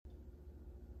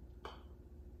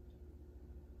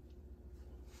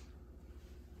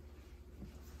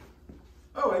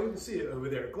Oh, I didn't see it over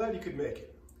there. Glad you could make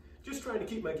it. Just trying to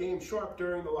keep my game sharp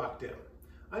during the lockdown.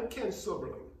 I'm Ken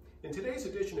Silberling. In today's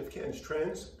edition of Ken's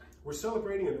Trends, we're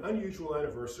celebrating an unusual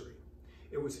anniversary.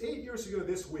 It was 8 years ago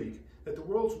this week that the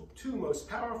world's two most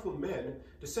powerful men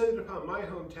descended upon my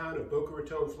hometown of Boca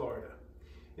Raton, Florida.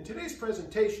 In today's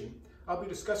presentation, I'll be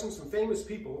discussing some famous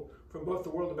people from both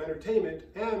the world of entertainment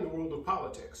and the world of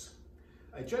politics.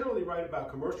 I generally write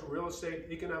about commercial real estate,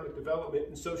 economic development,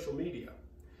 and social media.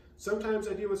 Sometimes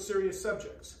I deal with serious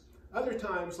subjects. Other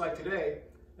times, like today,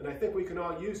 and I think we can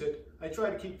all use it, I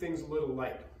try to keep things a little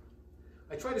light.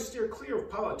 I try to steer clear of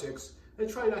politics and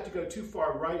try not to go too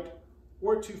far right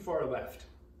or too far left.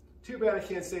 Too bad I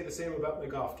can't say the same about my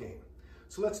golf game.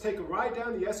 So let's take a ride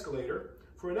down the escalator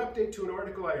for an update to an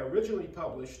article I originally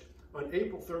published on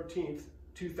April 13th,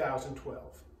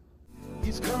 2012.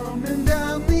 He's coming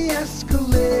down the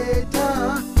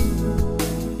escalator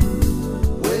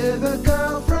with a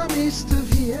girl from east of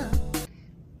here.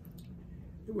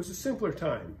 It was a simpler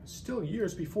time, still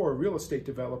years before a real estate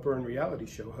developer and reality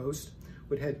show host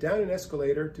would head down an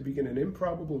escalator to begin an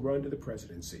improbable run to the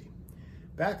presidency.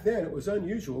 Back then, it was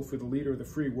unusual for the leader of the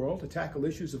free world to tackle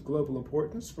issues of global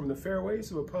importance from the fairways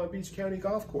of a Palm Beach County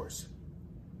golf course.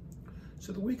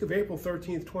 So the week of April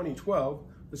 13th, 2012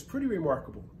 was pretty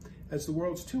remarkable, as the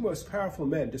world's two most powerful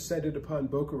men descended upon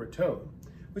Boca Raton,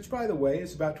 which, by the way,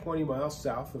 is about 20 miles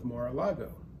south of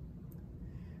Mar-a-Lago.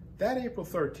 That April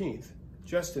 13th,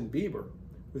 Justin Bieber,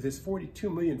 with his 42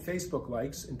 million Facebook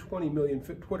likes and 20 million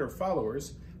Twitter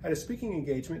followers, had a speaking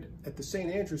engagement at the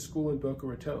St. Andrews School in Boca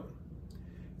Raton.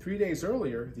 3 days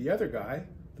earlier, the other guy,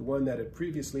 the one that had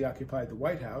previously occupied the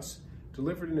White House,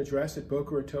 delivered an address at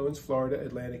Boca Raton's Florida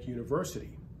Atlantic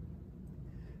University.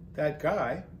 That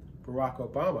guy, Barack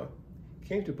Obama,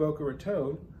 came to Boca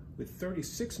Raton with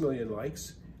 36 million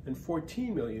likes and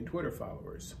 14 million Twitter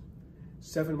followers.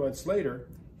 7 months later,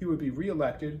 he would be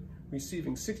re-elected,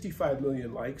 receiving 65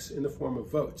 million likes in the form of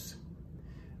votes.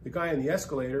 The guy on the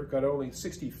escalator got only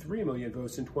 63 million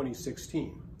votes in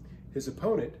 2016. His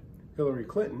opponent, Hillary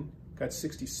Clinton, got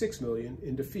 66 million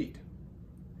in defeat.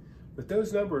 But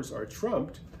those numbers are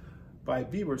trumped by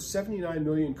Bieber's 79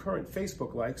 million current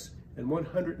Facebook likes and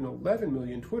 111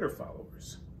 million Twitter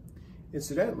followers.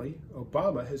 Incidentally,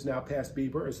 Obama has now passed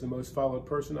Bieber as the most followed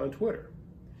person on Twitter.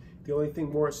 The only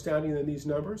thing more astounding than these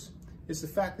numbers is the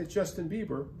fact that Justin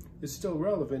Bieber is still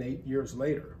relevant 8 years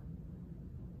later.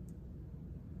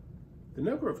 The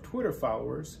number of Twitter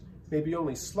followers may be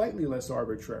only slightly less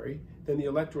arbitrary than the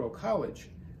Electoral College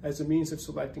as a means of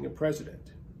selecting a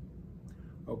president.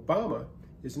 Obama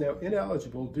is now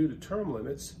ineligible due to term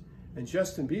limits, and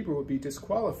Justin Bieber would be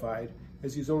disqualified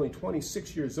as he's only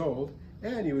 26 years old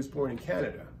and he was born in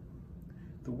Canada.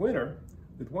 The winner,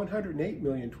 with 108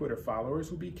 million Twitter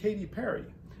followers, will be Katy Perry,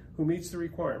 who meets the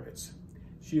requirements.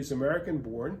 She is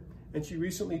American-born, and she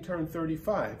recently turned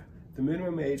 35, the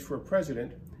minimum age for a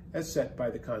president as set by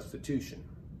the Constitution.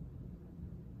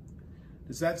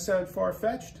 Does that sound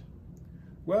far-fetched?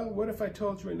 Well, what if I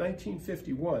told you in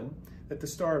 1951 that the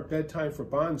star of Bedtime for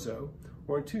Bonzo,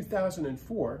 or in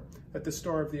 2004 that the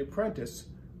star of The Apprentice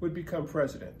would become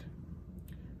president?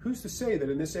 Who's to say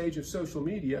that in this age of social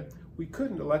media, we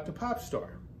couldn't elect a pop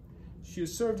star? She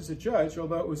has served as a judge,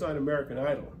 although it was on American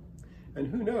Idol. And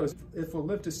who knows if we'll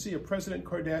live to see a President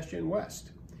Kardashian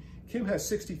West. Kim has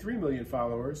 63 million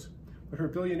followers, but her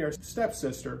billionaire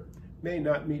stepsister may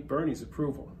not meet Bernie's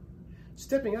approval.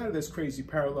 Stepping out of this crazy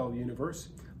parallel universe,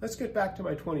 let's get back to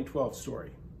my 2012 story.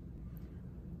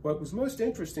 What was most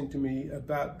interesting to me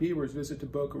about Bieber's visit to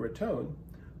Boca Raton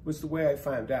was the way I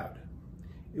found out.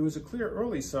 It was a clear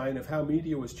early sign of how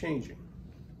media was changing.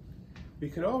 We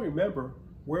can all remember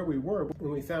where we were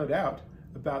when we found out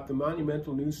about the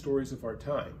monumental news stories of our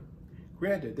time.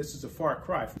 Granted, this is a far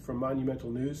cry from monumental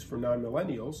news for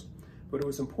non-millennials, but it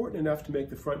was important enough to make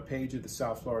the front page of the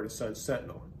South Florida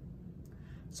Sun-Sentinel.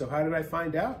 So how did I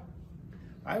find out?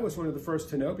 I was one of the first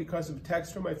to know because of a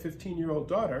text from my 15-year-old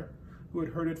daughter who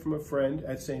had heard it from a friend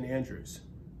at St. Andrews.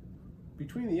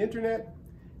 Between the internet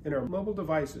and our mobile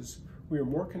devices, we are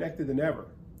more connected than ever,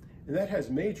 and that has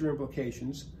major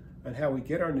implications on how we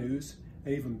get our news,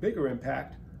 and even bigger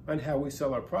impact on how we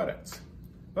sell our products.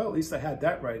 Well, at least I had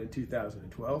that right in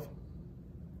 2012.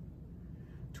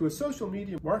 To a social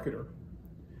media marketer,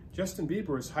 Justin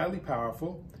Bieber is highly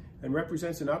powerful and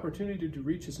represents an opportunity to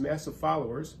reach his massive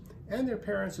followers and their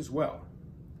parents as well.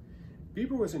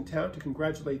 Bieber was in town to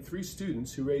congratulate 3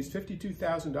 students who raised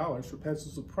 $52,000 for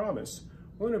Pencils of Promise,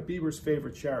 one of Bieber's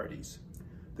favorite charities.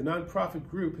 The nonprofit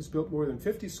group has built more than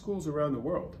 50 schools around the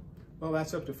world. Well,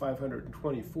 that's up to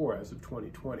 524 as of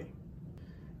 2020.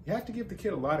 You have to give the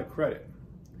kid a lot of credit.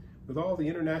 With all the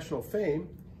international fame,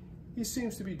 he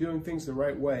seems to be doing things the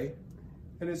right way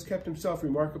and has kept himself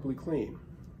remarkably clean.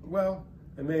 Well,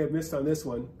 I may have missed on this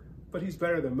one, but he's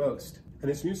better than most, and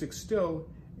his music still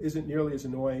isn't nearly as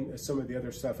annoying as some of the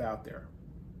other stuff out there.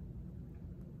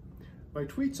 My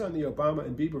tweets on the Obama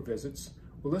and Bieber visits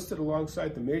were listed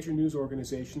alongside the major news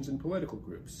organizations and political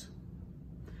groups.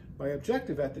 My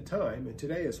objective at the time, and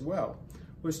today as well,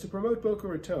 was to promote Boca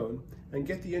Raton and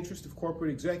get the interest of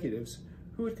corporate executives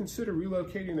who would consider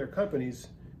relocating their companies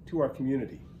to our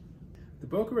community. The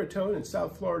Boca Raton and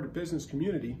South Florida business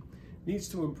community needs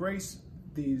to embrace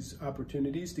these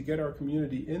opportunities to get our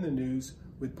community in the news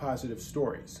with positive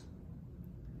stories.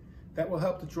 That will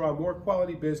help to draw more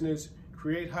quality business,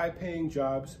 create high-paying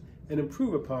jobs, and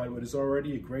improve upon what is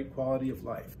already a great quality of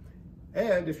life.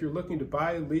 And if you're looking to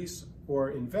buy, lease,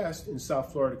 or invest in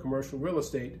South Florida commercial real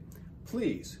estate,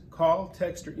 please call,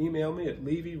 text, or email me at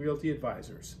Levy Realty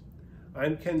Advisors.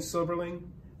 I'm Ken Silberling,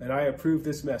 and I approve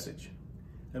this message.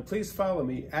 And please follow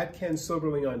me at Ken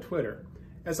Silberling on Twitter,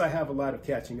 as I have a lot of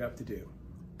catching up to do.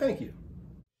 Thank you.